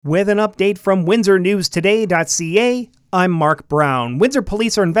With an update from WindsorNewsToday.ca, I'm Mark Brown. Windsor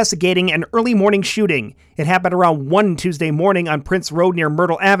police are investigating an early morning shooting. It happened around 1 Tuesday morning on Prince Road near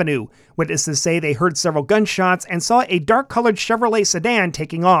Myrtle Avenue. Witnesses say they heard several gunshots and saw a dark-colored Chevrolet sedan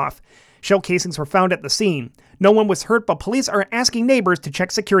taking off. Shell casings were found at the scene. No one was hurt, but police are asking neighbors to check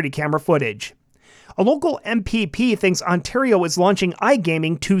security camera footage. A local MPP thinks Ontario is launching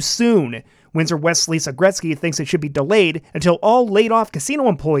iGaming too soon. Windsor West's Lisa Gretzky thinks it should be delayed until all laid-off casino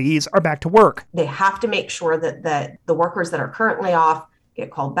employees are back to work. They have to make sure that the workers that are currently off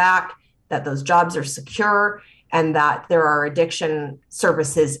get called back, that those jobs are secure, and that there are addiction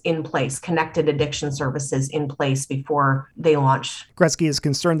services in place, connected addiction services in place before they launch. Gretzky is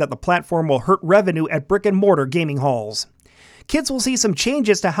concerned that the platform will hurt revenue at brick-and-mortar gaming halls. Kids will see some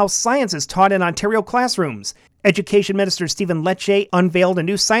changes to how science is taught in Ontario classrooms. Education Minister Stephen Lecce unveiled a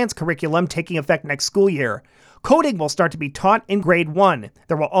new science curriculum taking effect next school year. Coding will start to be taught in grade 1.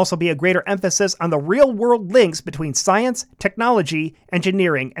 There will also be a greater emphasis on the real-world links between science, technology,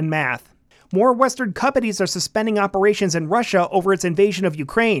 engineering, and math. More Western companies are suspending operations in Russia over its invasion of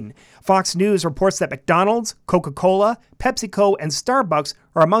Ukraine. Fox News reports that McDonald's, Coca-Cola, PepsiCo, and Starbucks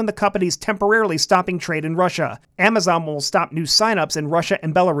are among the companies temporarily stopping trade in Russia. Amazon will stop new signups in Russia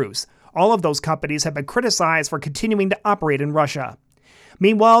and Belarus. All of those companies have been criticized for continuing to operate in Russia.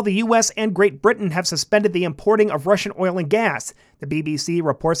 Meanwhile, the U.S. and Great Britain have suspended the importing of Russian oil and gas. The BBC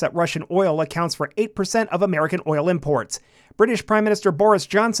reports that Russian oil accounts for 8% of American oil imports. British Prime Minister Boris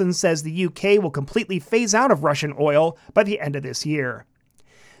Johnson says the UK will completely phase out of Russian oil by the end of this year.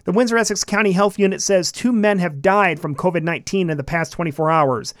 The Windsor-Essex County Health Unit says 2 men have died from COVID-19 in the past 24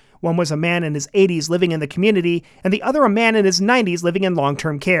 hours. One was a man in his 80s living in the community, and the other a man in his 90s living in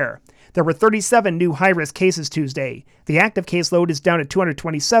long-term care. There were 37 new high-risk cases Tuesday. The active caseload is down to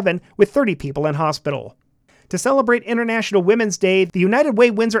 227, with 30 people in hospital. To celebrate International Women's Day, the United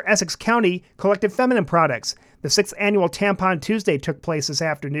Way Windsor-Essex County collected feminine products. The 6th annual Tampon Tuesday took place this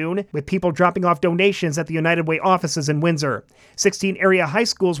afternoon, with people dropping off donations at the United Way offices in Windsor. 16 area high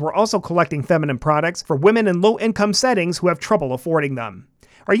schools were also collecting feminine products for women in low-income settings who have trouble affording them.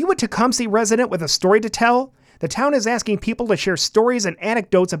 Are you a Tecumseh resident with a story to tell? The town is asking people to share stories and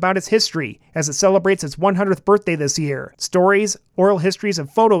anecdotes about its history as it celebrates its 100th birthday this year. Stories, oral histories,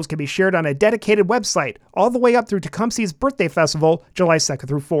 and photos can be shared on a dedicated website all the way up through Tecumseh's Birthday Festival, July 2nd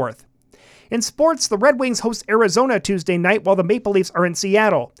through 4th. In sports, the Red Wings host Arizona Tuesday night while the Maple Leafs are in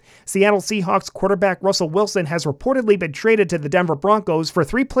Seattle. Seattle Seahawks quarterback Russell Wilson has reportedly been traded to the Denver Broncos for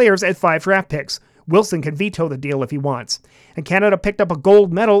 3 players and 5 draft picks. Wilson can veto the deal if he wants. And Canada picked up a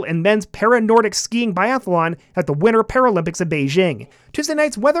gold medal in men's para-Nordic skiing biathlon at the Winter Paralympics in Beijing. Tuesday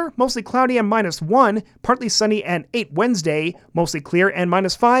night's weather, mostly cloudy and -1, partly sunny and 8 Wednesday, mostly clear and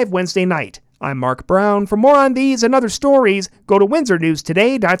 -5 Wednesday night. I'm Mark Brown. For more on these and other stories, go to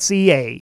WindsorNewsToday.ca.